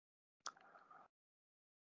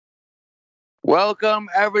Welcome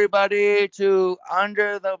everybody to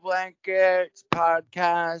Under the Blankets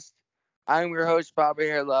podcast. I'm your host Bobby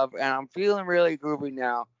Hair Love, and I'm feeling really groovy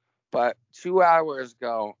now. But 2 hours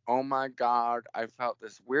ago, oh my god, I felt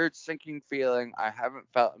this weird sinking feeling I haven't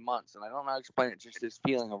felt in months, and I don't know how to explain it. Just this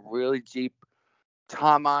feeling of really deep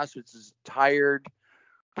Thomas, which is tired,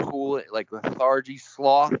 cool, like lethargy,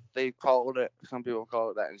 sloth. They called it. Some people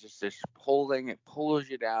call it that. It's just this pulling. It pulls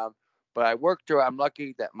you down. But I worked through. I'm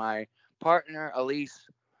lucky that my partner Elise,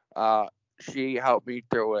 uh, she helped me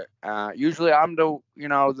through it. Usually I'm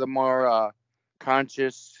the more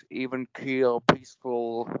conscious, even keel,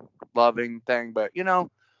 peaceful, loving thing. But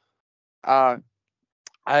uh,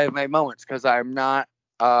 I have my moments because I'm not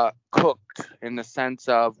cooked in the sense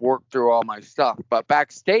of work through all my stuff. But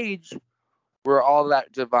backstage, we're all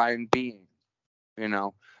that divine being, you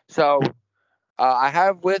know. So I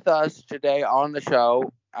have with us today on the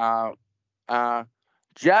show uh,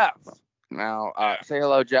 Jeff. Now, say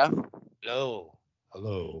hello, Jeff. Hello.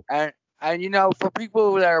 Hello. And for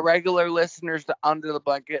people that are regular listeners to Under the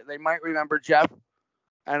Blanket, they might remember Jeff.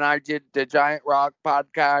 And I did the Giant Rock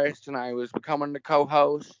podcast, and I was becoming the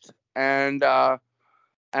co-host, and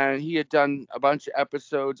he had done a bunch of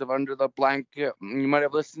episodes of Under the Blanket. You might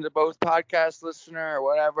have listened to both podcasts, listener, or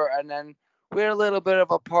whatever. And then we had a little bit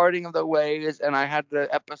of a parting of the ways, and I had the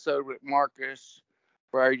episode with Marcus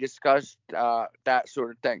where I discussed that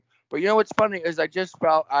sort of thing. But what's funny is I just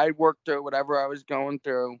felt I worked through whatever I was going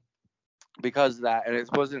through because of that, and it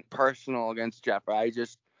wasn't personal against Jeff.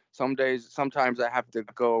 Sometimes I have to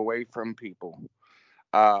go away from people.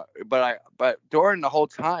 But during the whole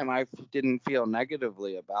time, I didn't feel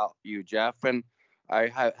negatively about you, Jeff, and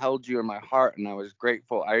I held you in my heart, and I was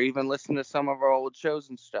grateful. I even listened to some of our old shows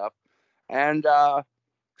and stuff, and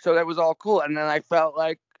so that was all cool. And then I felt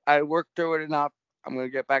like I worked through it enough. I'm gonna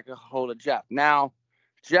get back a hold of Jeff now.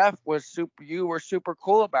 Jeff was super. You were super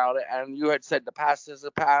cool about it, and you had said the past is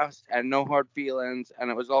the past, and no hard feelings,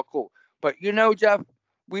 and it was all cool. But Jeff,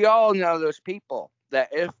 we all know those people that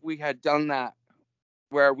if we had done that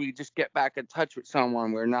where we just get back in touch with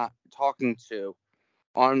someone we're not talking to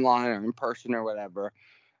online or in person or whatever,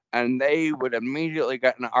 and they would immediately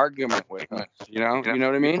get in an argument with us. You know what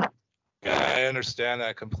I mean? Yeah, I understand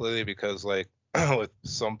that completely because, like, with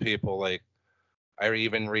some people, like, I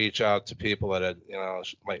even reach out to people that had,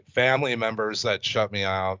 like family members that shut me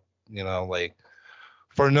out, like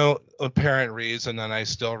for no apparent reason, and I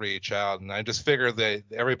still reach out. And I just figure that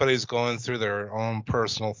everybody's going through their own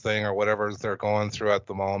personal thing or whatever they're going through at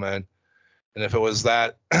the moment. And if it was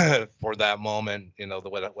that for that moment,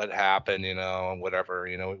 what happened, and whatever,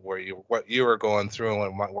 what you were going through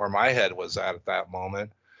and where my head was at that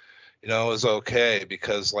moment, it was okay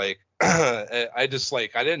because like I just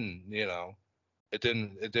like I didn't, it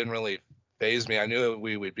didn't really phase me. I knew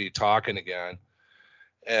we would be talking again,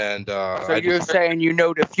 and So you're saying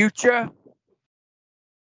the future?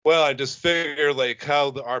 I just figure like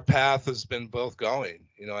how our path has been both going,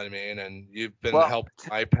 you know what I mean? And you've been Well, helping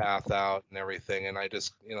my path out and everything. And I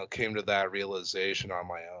just, came to that realization on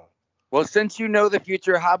my own. well, since you know the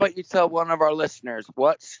future, how about you tell one of our listeners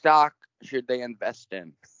what stock should they invest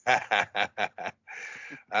in?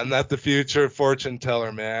 I'm not the future fortune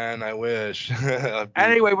teller, man. I wish.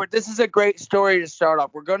 Anyway, this is a great story to start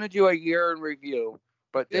off. We're going to do a year in review,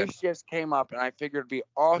 but Yeah. this just came up, and I figured it'd be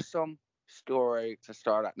awesome story to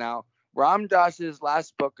start out. Now, Ram Dass's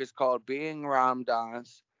last book is called Being Ram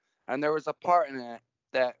Dass, and there was a part in it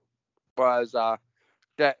that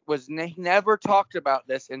was he never talked about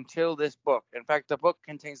this until this book. In fact, the book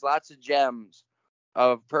contains lots of gems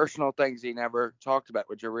of personal things he never talked about,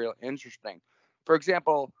 which are real interesting. For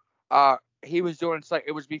example, he was doing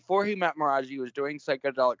it was before he met Mirage. He was doing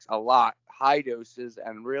psychedelics a lot, high doses,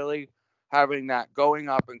 and really having that going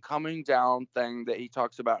up and coming down thing that he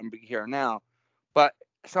talks about in Be Here Now. But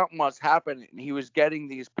something was happening. He was getting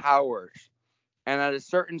these powers, and at a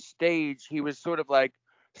certain stage, he was sort of like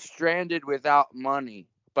stranded without money,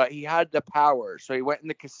 but he had the powers. So he went in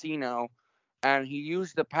the casino, and he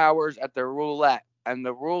used the powers at the roulette, and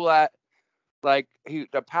the roulette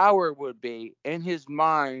the power would be in his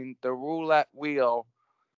mind, the roulette wheel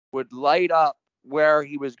would light up where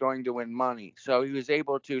he was going to win money. So he was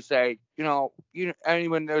able to say,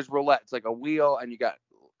 anyone knows roulette, it's like a wheel and you got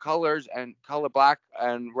colors and color black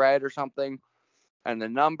and red or something and the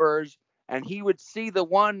numbers, and he would see the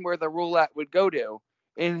one where the roulette would go to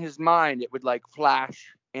in his mind. It would like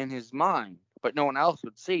flash in his mind, but no one else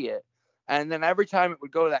would see it. And then every time it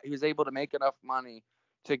would go to that, he was able to make enough money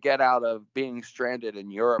to get out of being stranded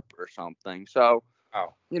in Europe or something. So,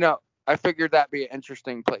 Wow. I figured that'd be an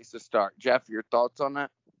interesting place to start. Jeff, your thoughts on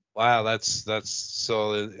that? Wow, that's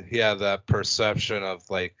so he had that perception of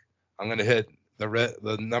like I'm gonna hit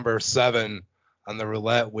the number 7 on the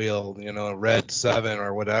roulette wheel, red 7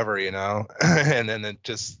 or whatever, and then it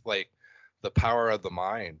just like the power of the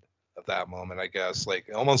mind at that moment, I guess, like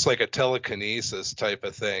almost like a telekinesis type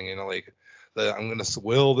of thing, like I'm gonna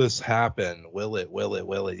will this happen? Will it? Will it?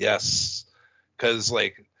 Will it? Yes, because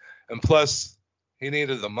like, and plus he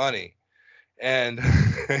needed the money and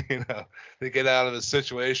to get out of the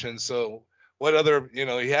situation. So what other,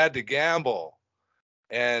 he had to gamble,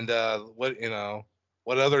 and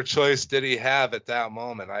what other choice did he have at that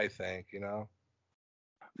moment? I think.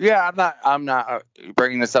 Yeah, I'm not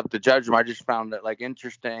bringing this up to judge him. I just found it like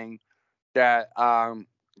interesting that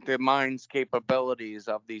the mind's capabilities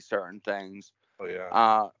of these certain things, Oh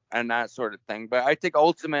yeah. and that sort of thing. But I think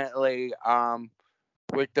ultimately,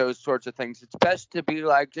 with those sorts of things, it's best to be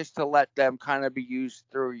like just to let them kind of be used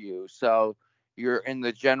through you, so you're in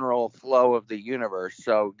the general flow of the universe.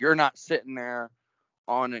 So you're not sitting there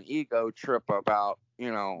on an ego trip about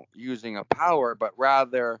using a power, but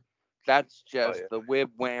rather that's Oh just yeah. the whib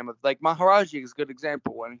wham of like Maharaji is a good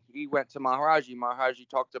example. When he went to Maharaji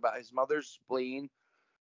talked about his mother's spleen,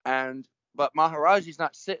 and but Maharaji's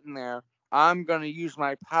not sitting there, I'm gonna use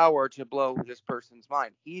my power to blow this person's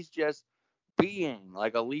mind. He's just being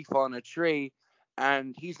like a leaf on a tree,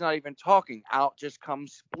 and he's not even talking. Out just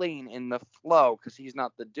comes spleen in the flow because he's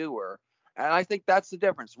not the doer. And I think that's the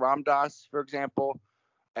difference. Ram Dass, for example,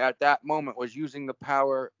 at that moment was using the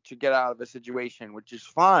power to get out of a situation, which is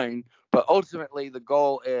fine. But ultimately, the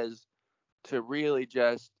goal is to really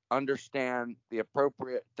just understand the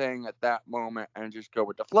appropriate thing at that moment and just go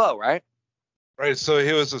with the flow, right? Right. So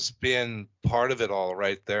he was just being part of it all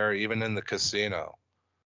right there, even in the casino,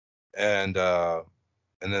 and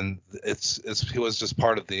then it's he was just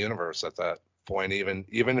part of the universe at that point. Even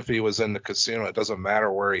if he was in the casino, it doesn't matter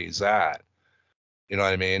where he's at. You know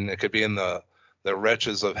what I mean? It could be in the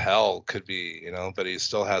reaches of hell, could be, but he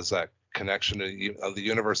still has that connection of the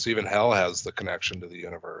universe. Even hell has the connection to the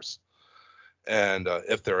universe, and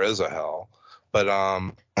if there is a hell. But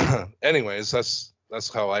anyways,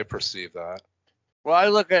 that's how I perceive that. Well, I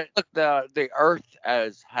look at the earth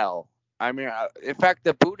as hell. I mean, in fact,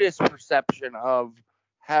 the Buddhist perception of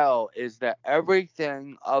hell is that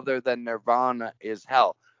everything other than nirvana is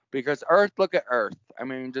hell. Because earth, look at earth. I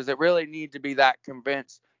mean, does it really need to be that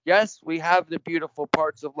convinced? Yes, we have the beautiful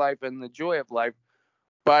parts of life and the joy of life,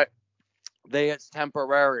 but it's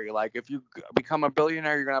temporary. Like if you become a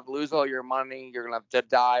billionaire, you're gonna have to lose all your money. You're gonna have to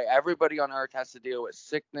die. Everybody on earth has to deal with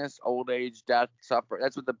sickness, old age, death, suffering.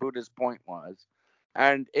 That's what the Buddhist point was.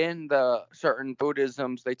 And in the certain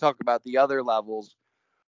Buddhisms, they talk about the other levels.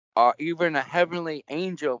 Even a heavenly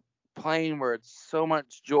angel plane where it's so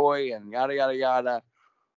much joy and yada yada yada.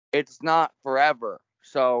 It's not forever.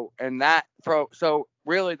 So and that so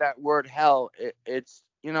really that word hell, it's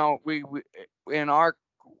we in our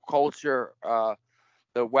culture,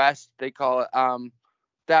 the West, they call it,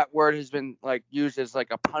 that word has been like used as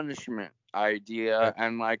like a punishment idea Right.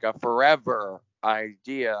 and like a forever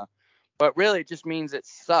idea, but really it just means it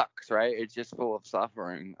sucks, right? It's just full of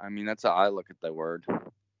suffering. I mean, that's how I look at the word.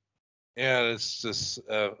 Yeah, it's just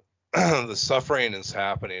the suffering is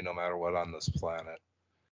happening no matter what on this planet.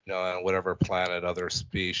 And whatever planet other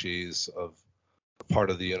species of part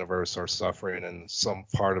of the universe are suffering in some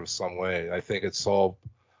part of some way. I think it's all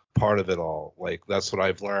part of it all. Like that's what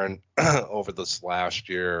I've learned over this last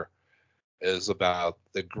year is about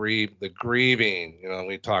the grieving.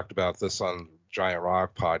 We talked about this on Giant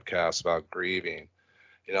Rock podcast about grieving.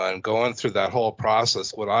 And going through that whole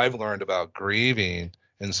process, what I've learned about grieving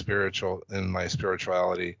in my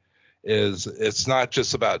spirituality is it's not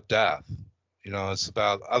just about death. It's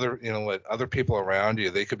about what other people around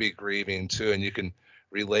you, they could be grieving too, and you can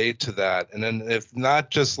relate to that. And then if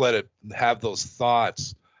not just let it have those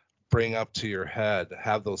thoughts bring up to your head,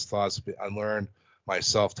 have those thoughts. I learned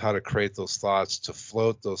myself how to create those thoughts, to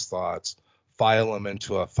float those thoughts, file them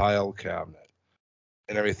into a file cabinet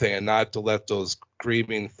and everything, and not to let those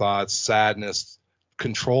grieving thoughts, sadness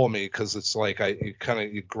control me, because it's like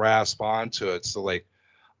you grasp onto it. So like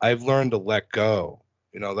I've learned to let go.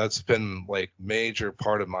 That's been like major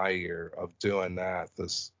part of my year of doing that.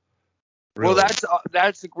 This Well, really.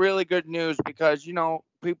 that's really good news because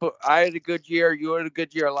people. I had a good year. You had a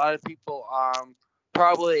good year. A lot of people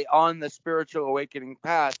probably on the spiritual awakening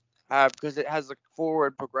path have, because it has a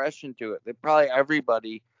forward progression to it. That probably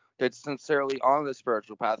everybody that's sincerely on the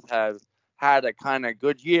spiritual path has had a kind of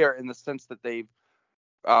good year in the sense that they've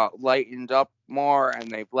lightened up more and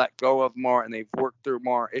they've let go of more and they've worked through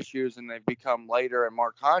more issues and they've become lighter and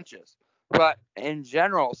more conscious. But in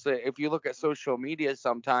general, so if you look at social media,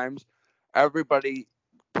 sometimes everybody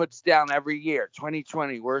puts down every year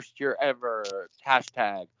 2020 worst year ever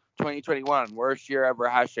hashtag, 2021 worst year ever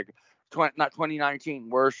hashtag, not 2019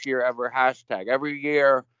 worst year ever hashtag. Every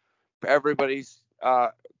year everybody's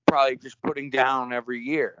probably just putting down every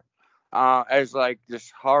year as like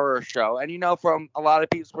this horror show. And from a lot of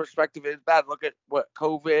people's perspective, it's bad. Look at what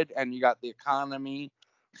COVID, and you got the economy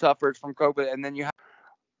suffers from COVID, and then you have.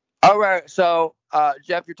 All right, so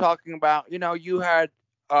Jeff, you're talking about, you had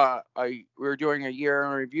we were doing a year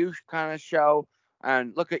in review kind of show,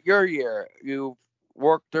 and look at your year. You've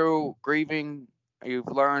worked through grieving, you've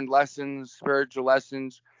learned lessons, spiritual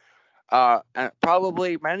lessons. And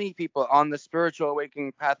probably many people on the spiritual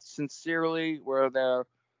awakening path sincerely, where they're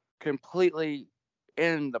completely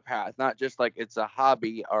in the path, not just like it's a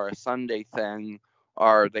hobby or a Sunday thing,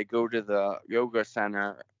 or they go to the yoga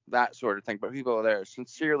center, that sort of thing. But people that are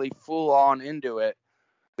sincerely full on into it,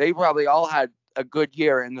 they probably all had a good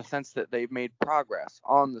year in the sense that they've made progress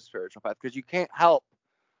on the spiritual path, because you can't help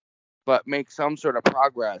but make some sort of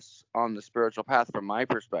progress on the spiritual path from my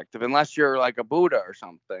perspective, unless you're like a Buddha or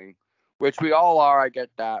something, which we all are. I get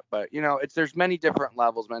that, but there's many different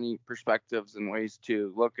levels, many perspectives and ways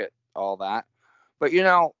to look at all that. But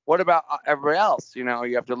what about everybody else? You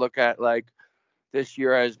have to look at, like, this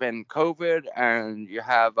year has been COVID, and you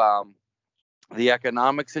have the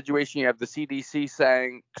economic situation. You have the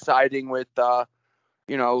CDC siding with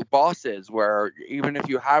bosses, where even if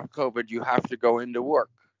you have COVID, you have to go into work,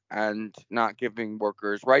 and not giving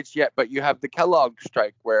workers rights yet. But you have the Kellogg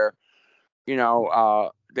strike, where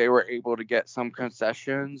they were able to get some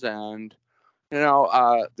concessions, and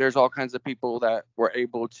there's all kinds of people that were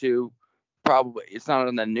able to, probably, it's not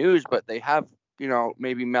in the news, but they have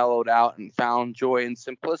maybe mellowed out and found joy in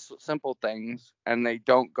simple things, and they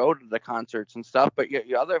don't go to the concerts and stuff. But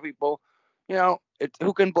yet other people,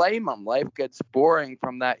 who can blame them? Life gets boring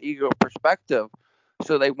from that ego perspective.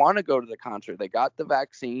 So they want to go to the concert. They got the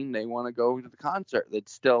vaccine. They want to go to the concert.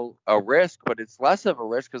 It's still a risk, but it's less of a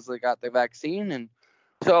risk because they got the vaccine. And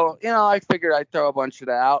so, I figured I'd throw a bunch of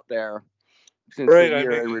that out there since the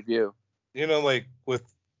year in review. Like with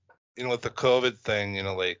the COVID thing,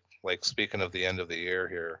 like speaking of the end of the year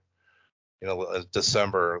here,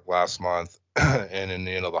 December last month, and in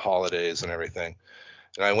the holidays and everything.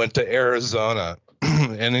 And I went to Arizona,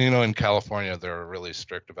 and in California they're really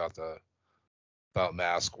strict about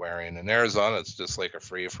mask wearing. In Arizona it's just like a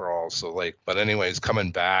free for all. So like, but anyways,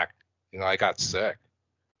 coming back, I got sick.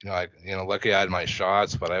 Lucky I had my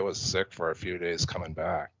shots, but I was sick for a few days coming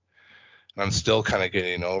back. And I'm still kind of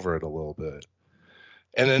getting over it a little bit.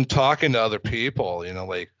 And then talking to other people,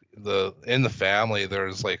 like in the family,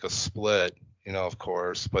 there's like a split, of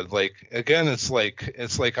course. But like, again, it's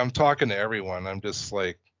like I'm talking to everyone. I'm just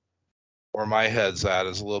like, where my head's at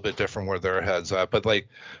is a little bit different where their head's at. But like,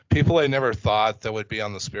 people I never thought that would be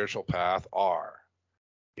on the spiritual path are,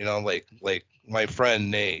 like my friend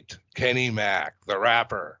Nate, Kenny Mack, the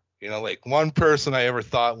rapper, like one person I ever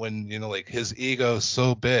thought when, like his ego's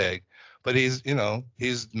so big, but he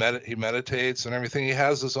meditates and everything. He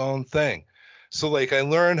has his own thing. So like, I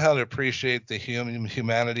learned how to appreciate the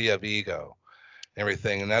humanity of ego and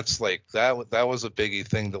everything. And that's like, that was a biggie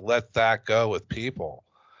thing, to let that go with people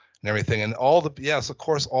and everything. And yes, of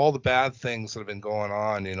course, all the bad things that have been going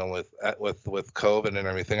on, with COVID and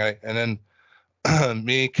everything. And then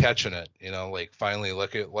me catching it, like finally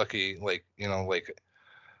lucky, like, like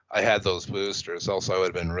I had those boosters, else I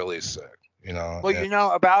would have been really sick.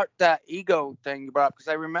 Well, about that ego thing you brought up, because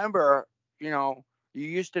I remember, you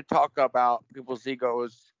used to talk about people's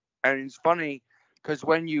egos, and it's funny because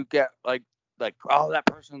when you get like, oh, that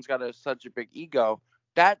person's got such a big ego,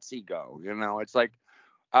 that's ego, it's like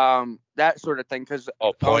that sort of thing. Because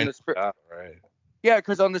right. Yeah,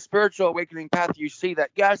 because on the spiritual awakening path, you see that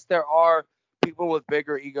yes, there are people with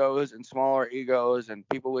bigger egos and smaller egos, and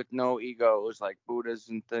people with no egos, like Buddhas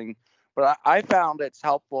and things. But I found it's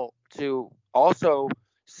helpful to also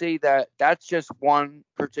see that that's just one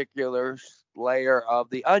particular layer of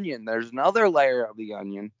the onion. There's another layer of the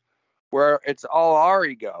onion where it's all our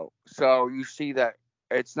ego. So you see that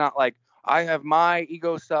it's not like I have my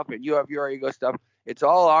ego stuff and you have your ego stuff. It's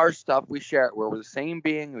all our stuff. We share it. We're the same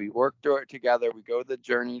being. We work through it together. We go the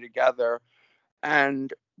journey together.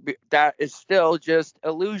 And that is still just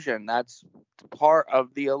illusion. That's part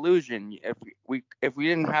of the illusion. If we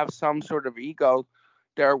didn't have some sort of ego,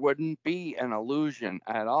 there wouldn't be an illusion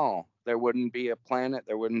at all. There wouldn't be a planet.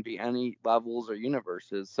 There wouldn't be any levels or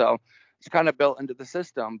universes. So it's kind of built into the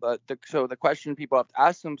system. But so the question people have to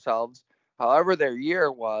ask themselves, however their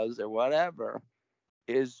year was or whatever,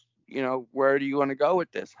 is where do you want to go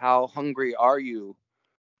with this? How hungry are you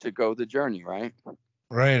to go the journey, right?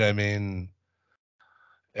 Right. I mean,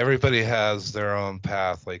 everybody has their own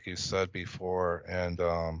path, like you said before, and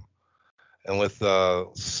with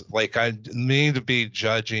like me to be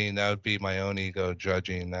judging, that would be my own ego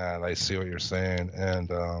judging that. I see what you're saying, and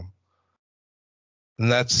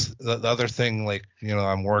that's the other thing, like,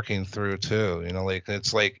 I'm working through too, like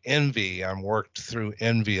it's like envy. I'm worked through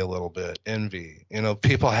envy a little bit. Envy,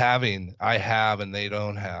 people I have and they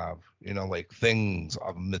don't have, like things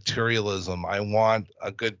of materialism. I want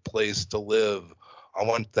a good place to live. I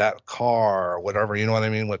want that car or whatever, you know what I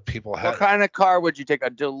mean? What people have. What kind of car would you take? A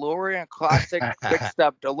DeLorean, classic fixed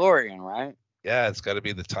up DeLorean, right? Yeah, it's got to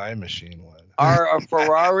be the time machine one. Or a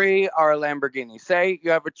Ferrari or a Lamborghini. Say you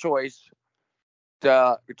have a choice.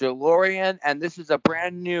 The DeLorean, and this is a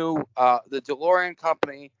brand new, the DeLorean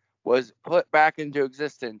company was put back into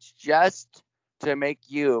existence just to make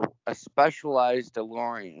you a specialized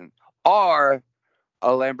DeLorean, or a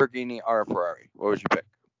Lamborghini or a Ferrari. What would you pick?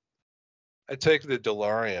 I take the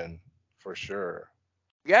DeLorean for sure.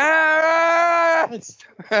 Yes!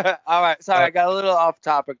 All right. Sorry, I got a little off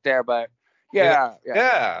topic there, but yeah.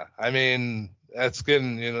 I mean, that's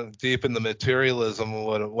getting, deep in the materialism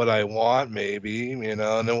of what I want, maybe, and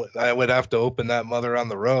then I would have to open that mother on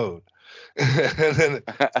the road. And then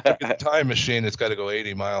the time machine, it's got to go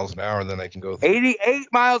 80 miles an hour, and then I can go 88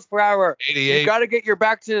 miles per hour. 88. You got to get your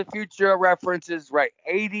Back to the Future references right.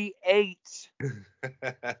 88.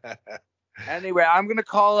 Anyway, I'm gonna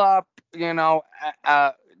call up,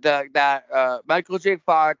 Michael J.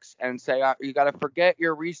 Fox and say, you got to forget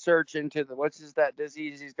your research into that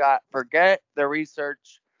disease he's got. Forget the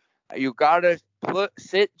research. You got to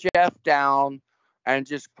sit Jeff down and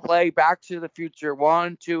just play Back to the Future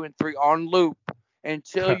 1, 2, and 3 on loop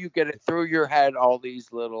until you get it through your head. All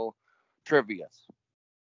these little trivias,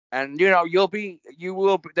 and there will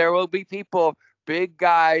be people, big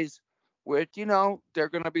guys, with, they're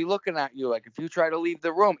going to be looking at you like if you try to leave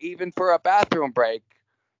the room, even for a bathroom break,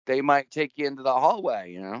 they might take you into the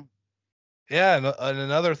hallway, Yeah, and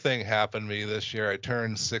another thing happened to me this year. I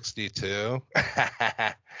turned 62.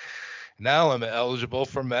 Now I'm eligible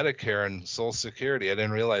for Medicare and Social Security. I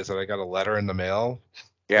didn't realize that I got a letter in the mail.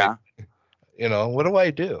 Yeah. What do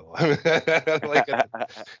I do? Like, I'm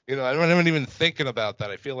not even thinking about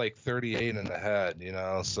that. I feel like 38 in the head,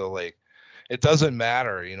 so like, it doesn't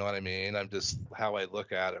matter, you know what I mean? I'm just how I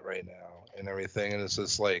look at it right now and everything. And it's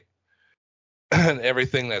just like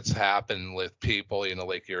everything that's happened with people,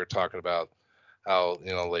 like you were talking about how,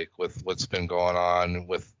 like with what's been going on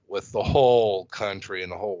with the whole country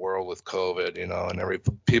and the whole world with COVID,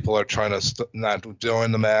 and people are trying to not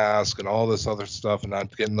doing the mask and all this other stuff and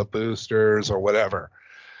not getting the boosters or whatever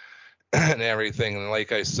and everything. And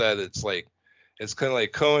like I said, it's kind of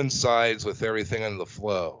like coincides with everything in the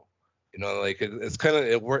flow. Like it's kind of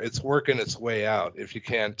it's working its way out. If you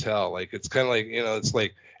can't tell, like it's kind of like, it's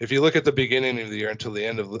like if you look at the beginning of the year until the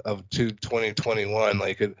end of 2021,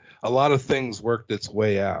 like a lot of things worked its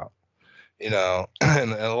way out, and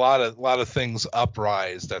a lot of things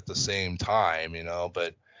uprised at the same time,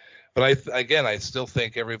 But I still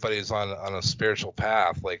think everybody's on a spiritual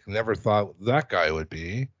path. Like never thought that guy would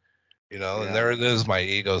be, Yeah. And there it is, my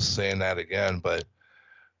ego saying that again, but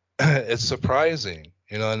it's surprising.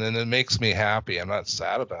 And then it makes me happy. I'm not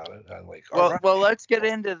sad about it. I'm like, well, let's get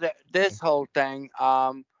into this whole thing.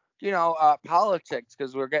 Politics,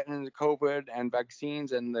 because we're getting into COVID and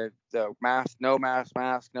vaccines and the mask, no mask,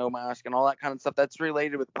 and all that kind of stuff that's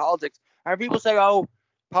related with politics. And people say, oh,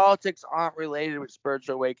 politics aren't related with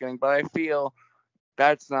spiritual awakening, but I feel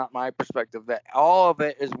that's not my perspective. That all of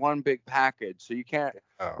it is one big package, so you can't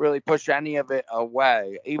really push any of it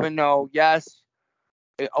away. Even though, yes,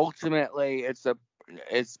 ultimately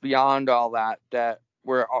it's beyond all that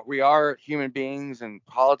we are human beings, and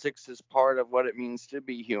politics is part of what it means to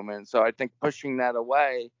be human. So I think pushing that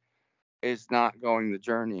away is not going the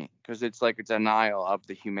journey, because it's like a denial of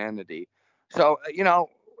the humanity. So,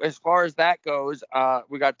 as far as that goes,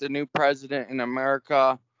 we got the new president in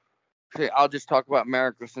America. I'll just talk about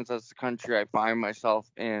America since that's the country I find myself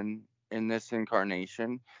in this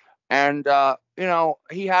incarnation. And,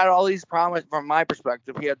 he had all these promises. From my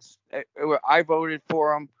perspective, I voted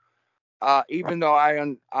for him. Even though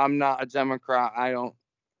I'm not a Democrat, I don't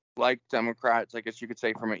like Democrats. I guess you could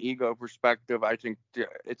say from an ego perspective, I think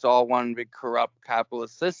it's all one big corrupt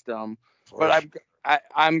capitalist system. But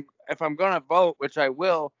I'm if I'm gonna vote, which I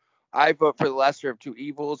will, I vote for the lesser of two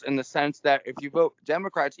evils, in the sense that if you vote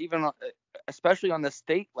Democrats, even especially on the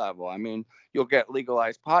state level, I mean, you'll get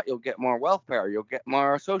legalized pot, you'll get more welfare, you'll get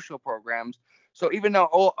more social programs. So even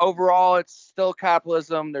though overall it's still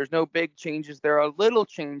capitalism, there's no big changes. There are little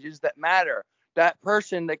changes that matter. That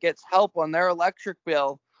person that gets help on their electric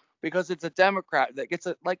bill because it's a Democrat that gets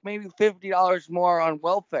like maybe $50 more on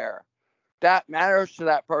welfare, that matters to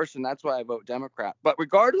that person. That's why I vote Democrat. But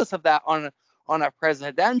regardless of that, on a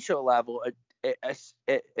presidential level,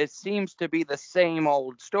 it seems to be the same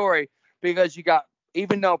old story, because you got,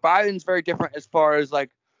 even though Biden's very different as far as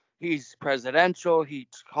like he's presidential, he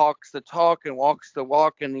talks the talk and walks the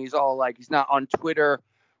walk, and he's all like, he's not on Twitter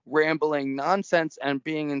rambling nonsense and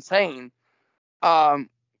being insane.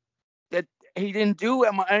 That he didn't do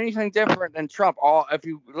anything different than Trump. If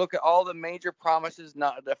you look at all the major promises,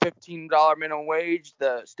 not the $15 minimum wage,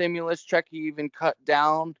 the stimulus check, he even cut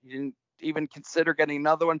down. He didn't even consider getting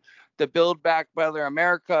another one. The Build Back Better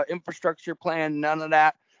America infrastructure plan, none of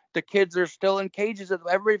that. The kids are still in cages.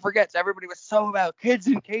 Everybody forgets. Everybody was so about kids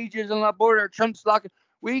in cages on the border. Trump's locking.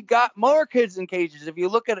 We got more kids in cages. If you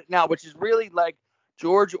look at it now, which is really like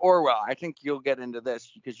George Orwell. I think you'll get into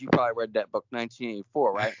this because you probably read that book,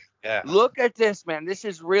 1984, right? Yeah. Look at this, man. This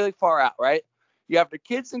is really far out, right? You have the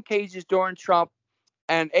kids in cages during Trump,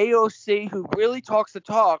 and AOC, who really talks the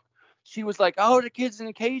talk, she was like, oh, the kids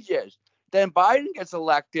in cages. Then Biden gets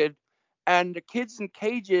elected, and the kids in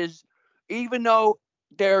cages, even though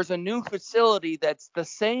there's a new facility that's the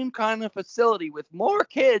same kind of facility with more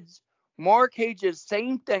kids, more cages,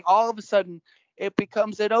 same thing, all of a sudden it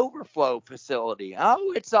becomes an overflow facility.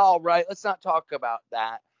 Oh, it's all right. Let's not talk about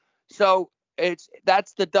that. So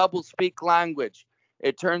that's the double speak language.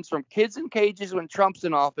 It turns from kids in cages when Trump's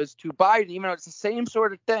in office to Biden, even though it's the same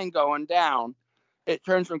sort of thing going down. It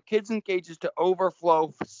turns from kids in cages to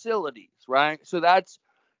overflow facilities, right? So that's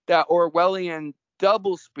that Orwellian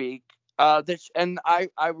double speak. And I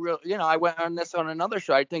really, I went on this on another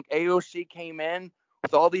show. I think AOC came in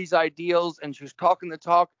with all these ideals, and she was talking the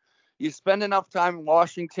talk. You spend enough time in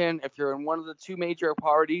Washington, if you're in one of the two major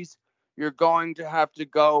parties, you're going to have to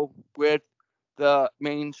go with the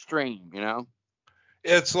mainstream,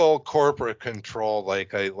 It's all corporate control,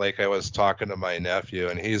 like I was talking to my nephew,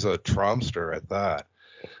 and he's a Trumpster at that.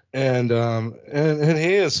 And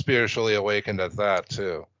he is spiritually awakened at that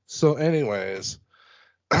too. So anyways,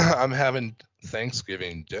 I'm having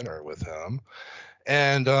Thanksgiving dinner with him,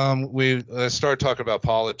 and I start talking about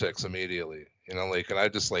politics immediately, and I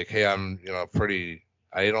just like, hey, I'm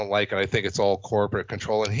I don't like it. I think it's all corporate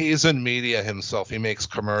control, and he's in media himself. He makes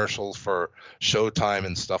commercials for Showtime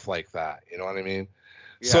and stuff like that. You know what I mean?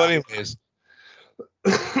 Yeah. So anyways,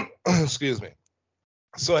 excuse me.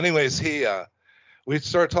 So anyways, we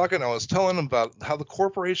started talking. I was telling him about how the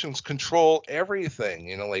corporations control everything.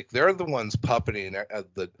 They're the ones puppeting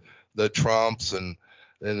the Trumps and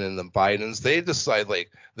then the Bidens. They decide,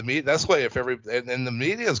 like, the media. That's why and the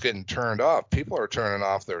media is getting turned off. People are turning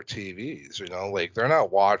off their TVs. They're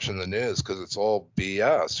not watching the news because it's all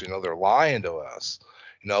BS. They're lying to us.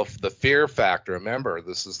 The fear factor. Remember,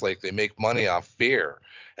 this is like they make money off fear.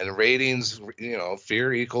 And ratings,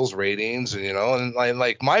 fear equals ratings, and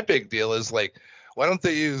like my big deal is like, why don't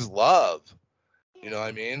they use love?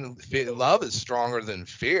 I mean? Love is stronger than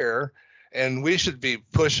fear, and we should be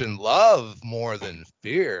pushing love more than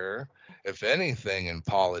fear, if anything, in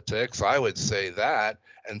politics. I would say that,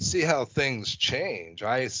 and see how things change,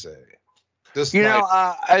 I say.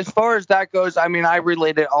 As far as that goes, I mean, I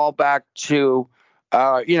relate it all back to,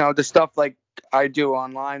 the stuff like I do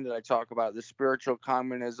online that I talk about, the spiritual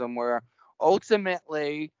communism, where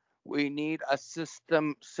ultimately we need a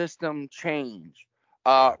system change,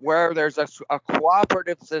 where there's a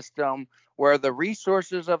cooperative system where the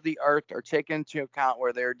resources of the earth are taken into account,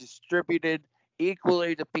 where they're distributed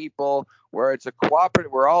equally to people, where it's a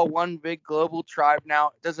cooperative, we're all one big global tribe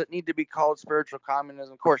now. Does it need to be called spiritual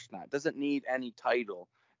communism? Of course not. It doesn't need any title.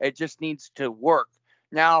 It just needs to work.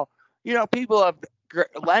 Now, people have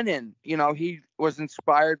Lenin, he was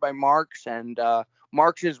inspired by Marx, and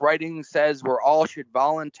Marx's writing says we're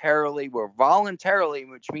voluntarily,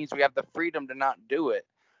 which means we have the freedom to not do it,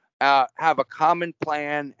 have a common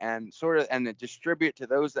plan and and distribute to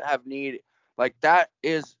those that have need. Like, that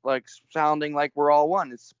is like sounding like we're all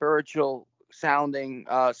one. It's spiritual sounding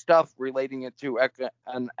stuff relating it to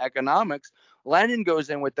economics. Lenin goes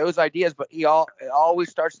in with those ideas, but it always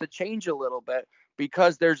starts to change a little bit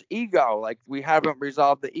because there's ego. Like, we haven't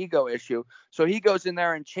resolved the ego issue. So he goes in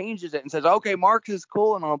there and changes it and says, okay, Marx is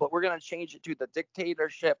cool and all, but we're going to change it to the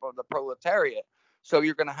dictatorship of the proletariat. So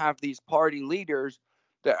you're going to have these party leaders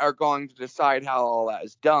that are going to decide how all that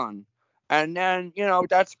is done. And then,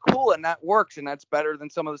 that's cool and that works and that's better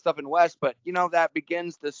than some of the stuff in West. But, that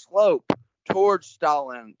begins the slope towards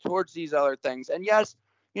Stalin, towards these other things. And yes,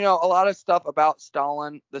 a lot of stuff about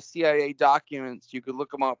Stalin, the CIA documents, you could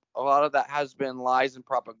look them up. A lot of that has been lies and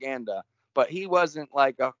propaganda. But he wasn't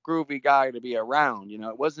like a groovy guy to be around.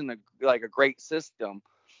 It wasn't like a great system.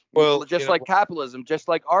 Well, Just like capitalism, just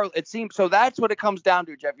like it seems. So that's what it comes down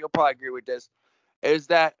to, Jeff. You'll probably agree with this, is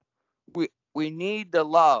that we need the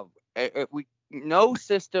love. No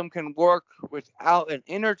system can work without an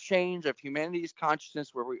interchange of humanity's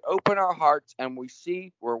consciousness, where we open our hearts and we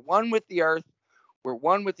see we're one with the earth, we're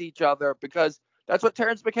one with each other, because that's what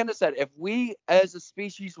Terence McKenna said. If we as a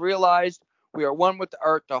species realized we are one with the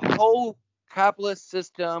earth, the whole capitalist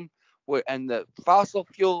system and the fossil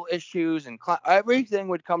fuel issues and everything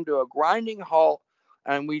would come to a grinding halt,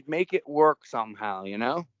 and we'd make it work somehow,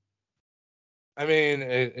 I mean,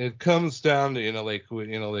 it comes down to, like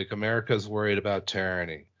America's worried about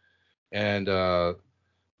tyranny. And the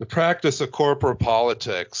practice of corporate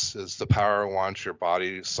politics is the power wants your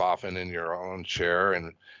body softened in your own chair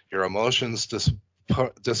and your emotions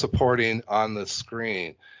disappointing on the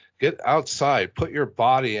screen. Get outside, put your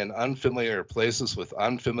body in unfamiliar places with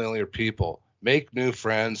unfamiliar people, make new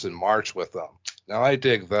friends and march with them. Now I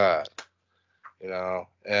dig that,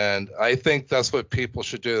 and I think that's what people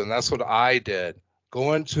should do. And that's what I did.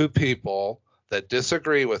 Go into people that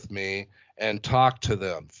disagree with me and talk to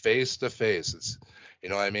them face to face. You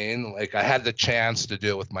know what I mean? Like, I had the chance to do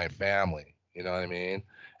it with my family. You know what I mean?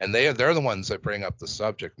 And they're the ones that bring up the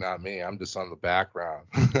subject, not me. I'm just on the background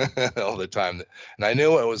all the time. And I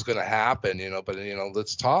knew it was going to happen, but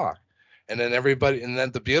let's talk. And then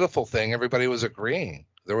the beautiful thing, everybody was agreeing.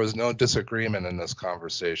 There was no disagreement in this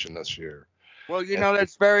conversation this year. Well,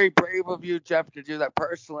 that's very brave of you, Jeff, to do that.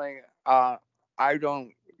 Personally, I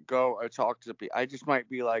don't go or talk to people. I just might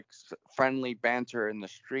be like friendly banter in the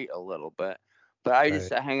street a little bit, but I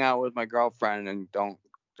just hang out with my girlfriend and don't.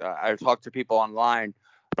 I talk to people online,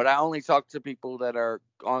 but I only talk to people that are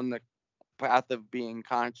on the path of being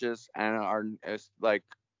conscious and are like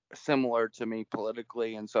similar to me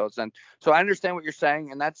politically, and so I understand what you're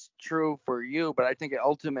saying, and that's true for you. But I think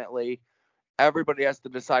ultimately everybody has to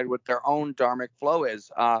decide what their own dharmic flow is.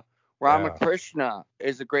 Ramakrishna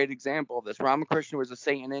is a great example of this. Ramakrishna was a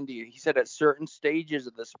saint in India. He said at certain stages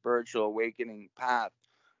of the spiritual awakening path,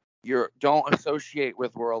 don't associate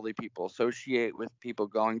with worldly people, associate with people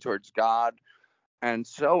going towards God and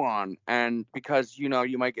so on. And because, you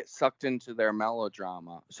might get sucked into their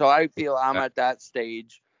melodrama. So I feel I'm at that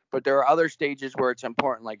stage, but there are other stages where it's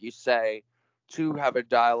important, like you say, to have a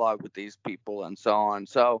dialogue with these people and so on.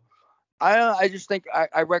 So I just think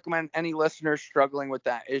I recommend any listeners struggling with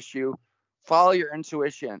that issue, follow your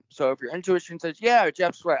intuition. So if your intuition says, yeah,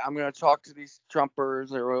 Jeff's right, I'm going to talk to these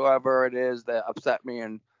Trumpers or whoever it is that upset me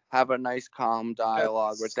and have a nice, calm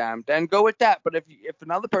dialogue with them, then go with that. But if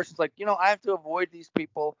another person's like, I have to avoid these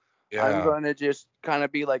people, I'm going to just kind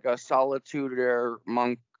of be like a solitude or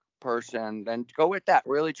monk person, then go with that.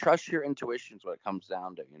 Really trust your intuition is what it comes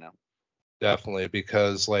down to, Definitely,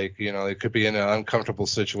 because it could be in an uncomfortable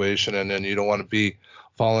situation, and then you don't want to be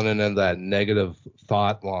falling into that negative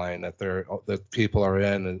thought line that people are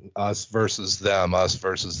in, and us versus them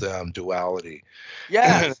duality.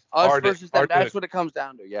 Yeah, us versus them. That's what it comes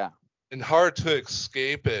down to. Yeah. And hard to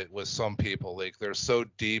escape it with some people. Like, they're so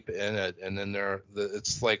deep in it, and then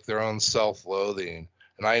it's like their own self-loathing.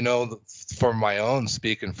 And I know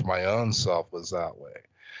speaking for my own self was that way.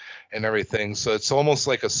 And everything, so it's almost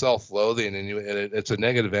like a self-loathing, and it's a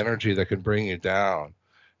negative energy that can bring you down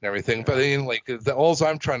and everything. But all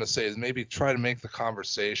I'm trying to say is maybe try to make the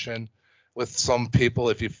conversation with some people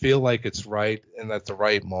if you feel like it's right and at the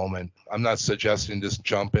right moment. I'm not suggesting just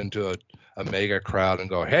jump into a mega crowd and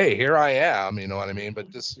go, hey, here I am, you know what I mean? But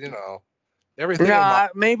just everything. Yeah,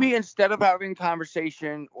 maybe instead of having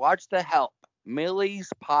conversation, watch The Help. Millie's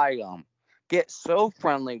Pie. Get so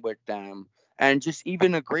friendly with them. And just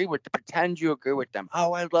even pretend you agree with them.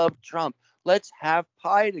 Oh, I love Trump. Let's have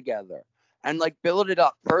pie together. And build it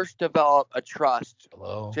up. First develop a trust.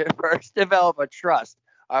 Hello. First develop a trust.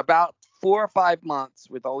 About 4 or 5 months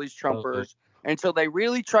with all these Trumpers until they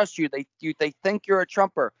really trust you. They think you're a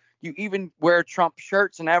Trumper. You even wear Trump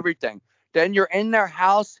shirts and everything. Then you're in their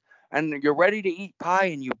house and you're ready to eat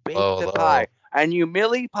pie and you bake the pie. And you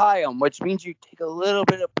Millie pie them, which means you take a little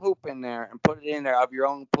bit of poop in there and put it in there of your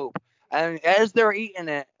own poop. And as they're eating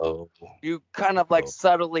it, you kind of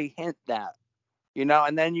subtly hint that,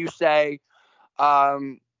 and then you say,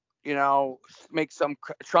 make some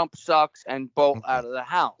Trump sucks and bolt out of the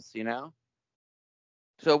house,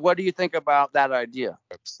 So what do you think about that idea?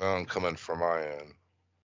 That's coming from my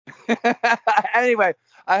end. Anyway,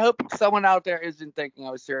 I hope someone out there isn't thinking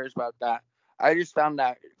I was serious about that. I just found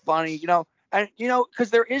that funny. And because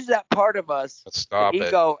there is that part of us, Let's the stop it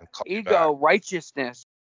ego, and call me back. righteousness.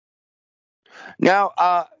 Now,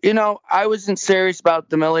 I wasn't serious about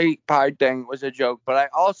the Millie Pie thing. It was a joke, but I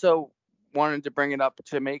also wanted to bring it up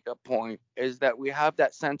to make a point, is that we have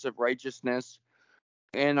that sense of righteousness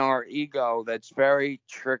in our ego that's very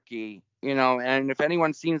tricky, and if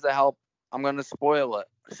anyone seems to help, I'm going to spoil it.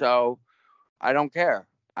 So I don't care.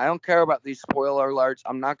 I don't care about these spoiler alerts.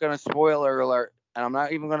 I'm not going to spoiler alert, and I'm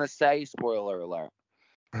not even going to say spoiler alert.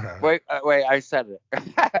 Wait, I said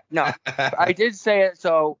it. No, I did say it,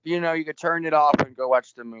 so you could turn it off and go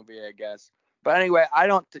watch the movie, I guess. But anyway, I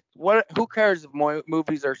don't. Who cares if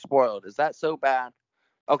movies are spoiled? Is that so bad?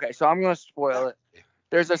 Okay, so I'm gonna spoil it.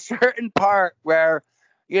 There's a certain part where,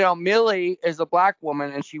 Millie is a black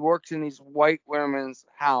woman and she works in these white women's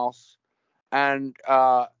house, and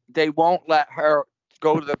they won't let her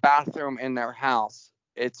go to the bathroom in their house.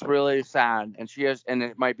 It's really sad, and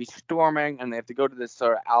it might be storming, and they have to go to this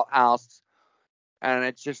sort of outhouse, and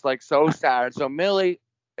it's just like so sad. So Millie,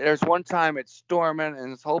 there's one time it's storming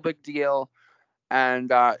and this whole big deal,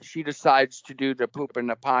 and she decides to do the poop in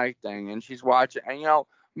the pie thing, and she's watching, and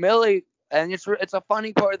Millie, and it's a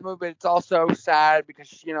funny part of the movie, but it's also sad because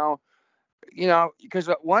because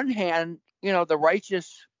on one hand, the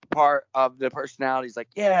righteous part of the personality is like,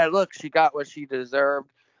 yeah, look, she got what she deserved.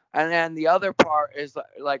 And then the other part is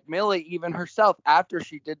like Millie, even herself, after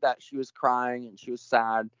she did that, she was crying and she was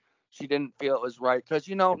sad. She didn't feel it was right because,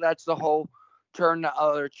 that's the whole turn the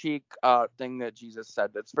other cheek thing that Jesus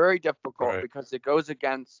said. That's very difficult Right. because it goes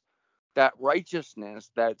against that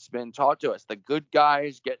righteousness that's been taught to us. The good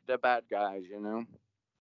guys get the bad guys,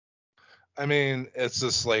 I mean, it's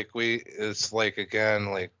just like it's like,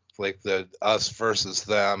 again, like the us versus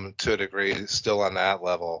them to a degree, still on that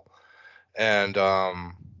level. And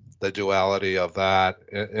the duality of that,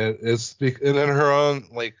 and in her own,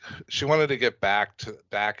 like, she wanted to get back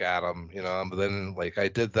at him, but then, like, I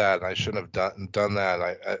did that and I shouldn't have done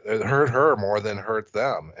that. It hurt her more than hurt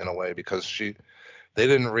them in a way, because they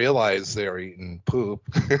didn't realize they were eating poop.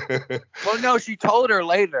 Well, no, she told her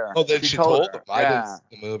later. Oh, then she told them. Yeah. I didn't see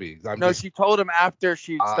the movie. She told him after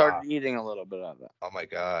she started eating a little bit of it. Oh my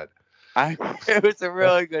God. It was a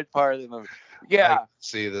really good part of the movie. Yeah. I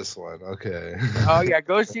see this one. Okay. Oh yeah,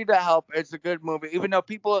 go see The Help. It's a good movie. Even though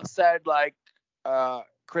people have said, like,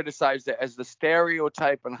 criticized it as the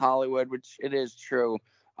stereotype in Hollywood, which it is true,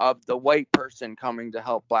 of the white person coming to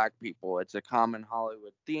help black people. It's a common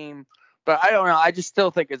Hollywood theme. But I don't know. I just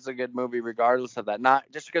still think it's a good movie regardless of that. Not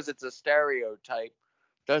just because it's a stereotype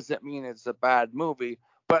doesn't mean it's a bad movie.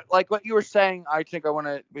 But like what you were saying, I think I want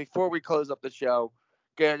to, before we close up the show,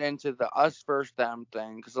 get into the us versus them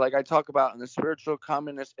thing. Because like I talk about in the spiritual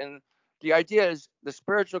communist, and the idea is the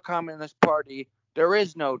spiritual communist party, there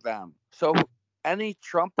is no them. So any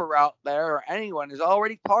Trumper out there or anyone is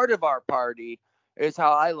already part of our party, is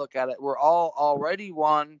how I look at it. We're all already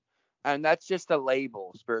one. And that's just a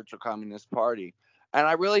label, spiritual communist party. And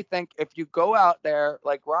I really think if you go out there,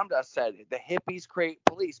 like Ramdas said, the hippies create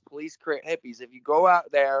police create hippies. If you go out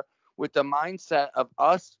there with the mindset of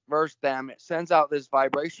us versus them, it sends out this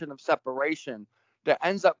vibration of separation that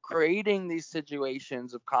ends up creating these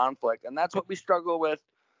situations of conflict. And that's what we struggle with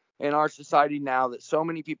in our society now, that so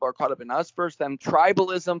many people are caught up in us versus them.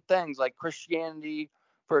 Tribalism things like Christianity,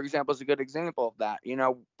 for example, is a good example of that.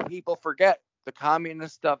 People forget the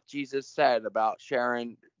communist stuff Jesus said about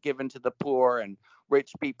sharing, given to the poor, and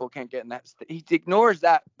rich people can't get in that. He ignores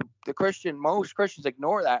that. Most Christians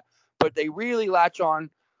ignore that, but they really latch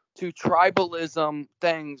on to tribalism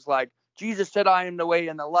things like Jesus said, I am the way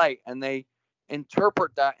and the light. And they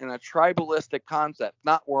interpret that in a tribalistic concept.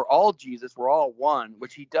 Not we're all Jesus, we're all one,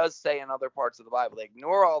 which he does say in other parts of the Bible. They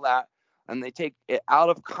ignore all that and they take it out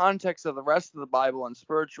of context of the rest of the Bible and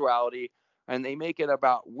spirituality, and they make it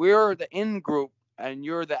about we're the in group and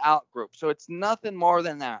you're the out group. So it's nothing more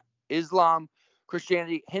than that. Islam,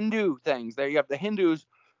 Christianity, Hindu things. There you have the Hindus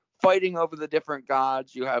fighting over the different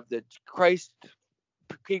gods. You have the Christ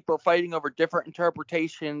people fighting over different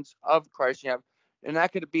interpretations of Christ. And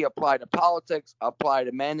that could be applied to politics, applied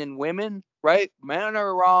to men and women, right? Men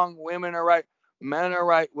are wrong, women are right. Men are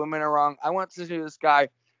right, women are wrong. I went to see this guy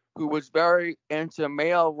who was very into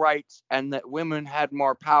male rights and that women had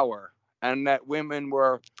more power and that women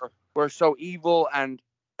were so evil, and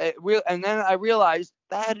then I realized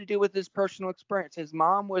that had to do with his personal experience. His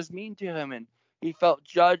mom was mean to him and he felt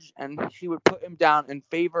judged, and she would put him down and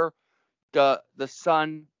favor the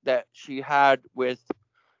son that she had with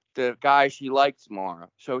the guy she liked more.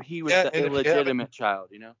 So he was the illegitimate child,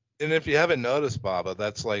 And if you haven't noticed, Baba,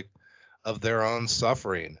 that's like of their own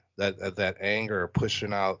suffering that anger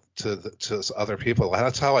pushing out to other people.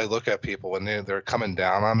 That's how I look at people when they're coming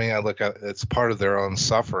down on me. I look at it's part of their own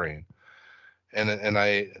suffering, and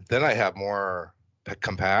I have more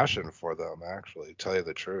compassion for them, actually, to tell you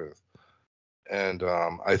the truth. And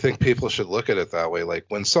I think people should look at it that way. Like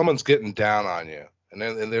when someone's getting down on you, and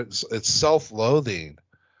it's self-loathing.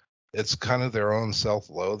 It's kind of their own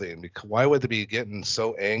self-loathing. Because why would they be getting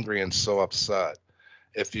so angry and so upset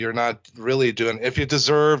if you're not really if you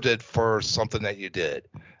deserved it for something that you did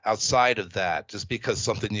outside of that, just because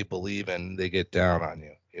something you believe in, they get down on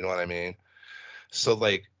you. You know what I mean? So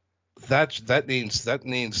like that needs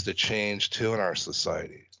to change too in our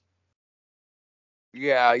society.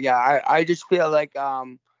 Yeah. I just feel like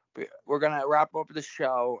we're gonna wrap up the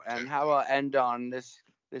show, and how I'll end on this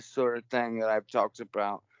sort of thing that I've talked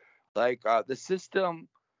about. Like the system,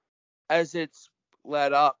 as it's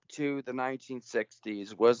led up to the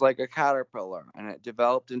 1960s, was like a caterpillar, and it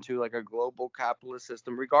developed into like a global capitalist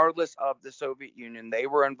system. Regardless of the Soviet Union, they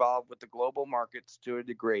were involved with the global markets to a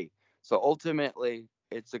degree. So ultimately,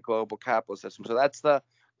 it's a global capitalist system. So that's the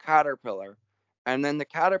caterpillar, and then the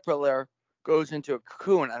caterpillar goes into a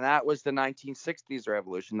cocoon, and that was the 1960s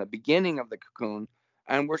revolution, the beginning of the cocoon,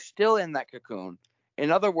 and we're still in that cocoon. In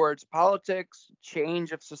other words, politics,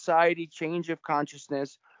 change of society, change of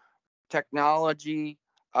consciousness, technology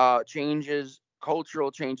changes, cultural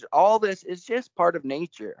changes, all this is just part of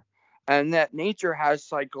nature. And that nature has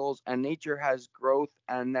cycles and nature has growth,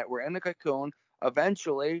 and that we're in the cocoon.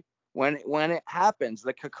 Eventually, when it happens,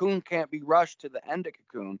 the cocoon can't be rushed to the end of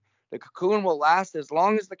cocoon. The cocoon will last as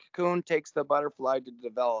long as the cocoon takes the butterfly to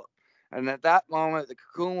develop. And at that moment, the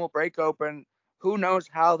cocoon will break open. Who knows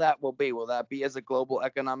how that will be? Will that be as a global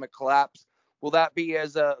economic collapse? Will that be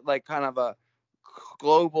as a like kind of a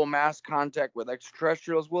global mass contact with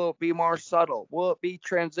extraterrestrials? Will it be more subtle? Will it be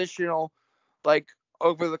transitional, like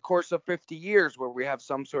over the course of 50 years, where we have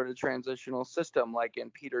some sort of transitional system, like in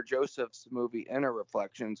Peter Joseph's movie Inner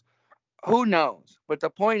Reflections? Who knows? But the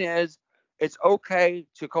point is, it's okay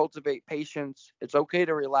to cultivate patience. It's okay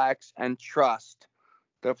to relax and trust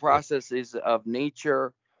the processes of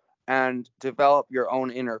nature and develop your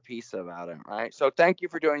own inner peace about it, right? So thank you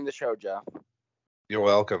for doing the show, Jeff. You're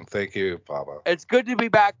welcome. Thank you, Papa. It's good to be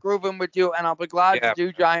back grooving with you, and I'll be glad to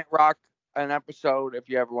do Giant Rock an episode if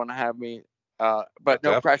you ever want to have me. But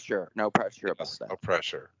no pressure about that. No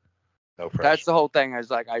pressure. That's the whole thing. Is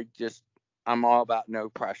like I'm all about no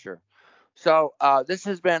pressure. So this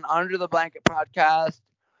has been Under the Blanket podcast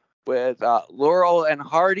with Laurel and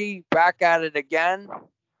Hardy, back at it again.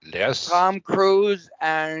 Yes. Tom Cruise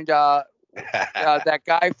and that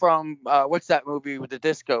guy from what's that movie with the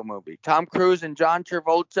disco movie? Tom Cruise and John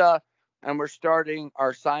Travolta, and we're starting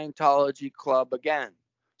our Scientology club again.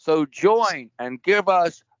 So join and give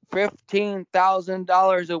us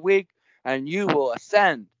 $15,000 a week, and you will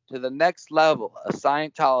ascend to the next level of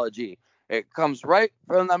Scientology. It comes right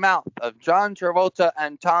from the mouth of John Travolta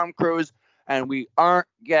and Tom Cruise, and we aren't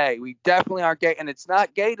gay. We definitely aren't gay, and it's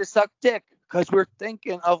not gay to suck dick, because we're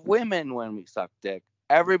thinking of women when we suck dick.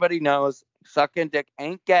 Everybody knows sucking dick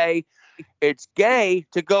ain't gay. It's gay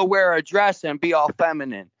to go wear a dress and be all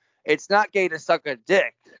feminine. It's not gay to suck a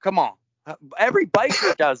dick. Come on. Every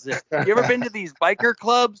biker does this. You ever been to these biker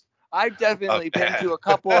clubs? I've definitely been to a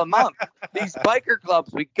couple a month. These biker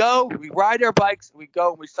clubs, we go, we ride our bikes, we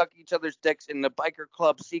go, and we suck each other's dicks in the biker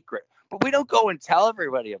club secret. But we don't go and tell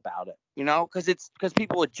everybody about it, because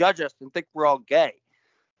people would judge us and think we're all gay.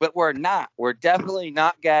 But we're not. We're definitely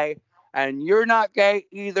not gay. And you're not gay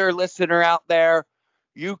either, listener out there.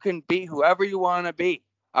 You can be whoever you want to be.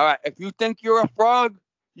 All right. If you think you're a frog,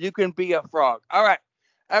 you can be a frog. All right.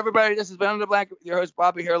 Everybody, this has been Under the Blanket with your host,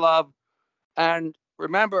 Bobby Here Love. And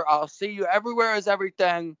remember, I'll see you everywhere is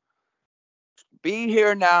everything. Be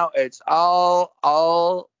here now. It's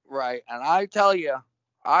all right. And I tell you,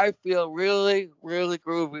 I feel really, really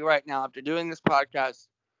groovy right now after doing this podcast.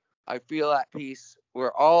 I feel at peace.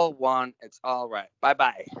 We're all one. It's all right.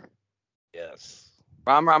 Bye-bye. Yes.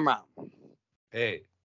 Ram, ram, ram. Hey.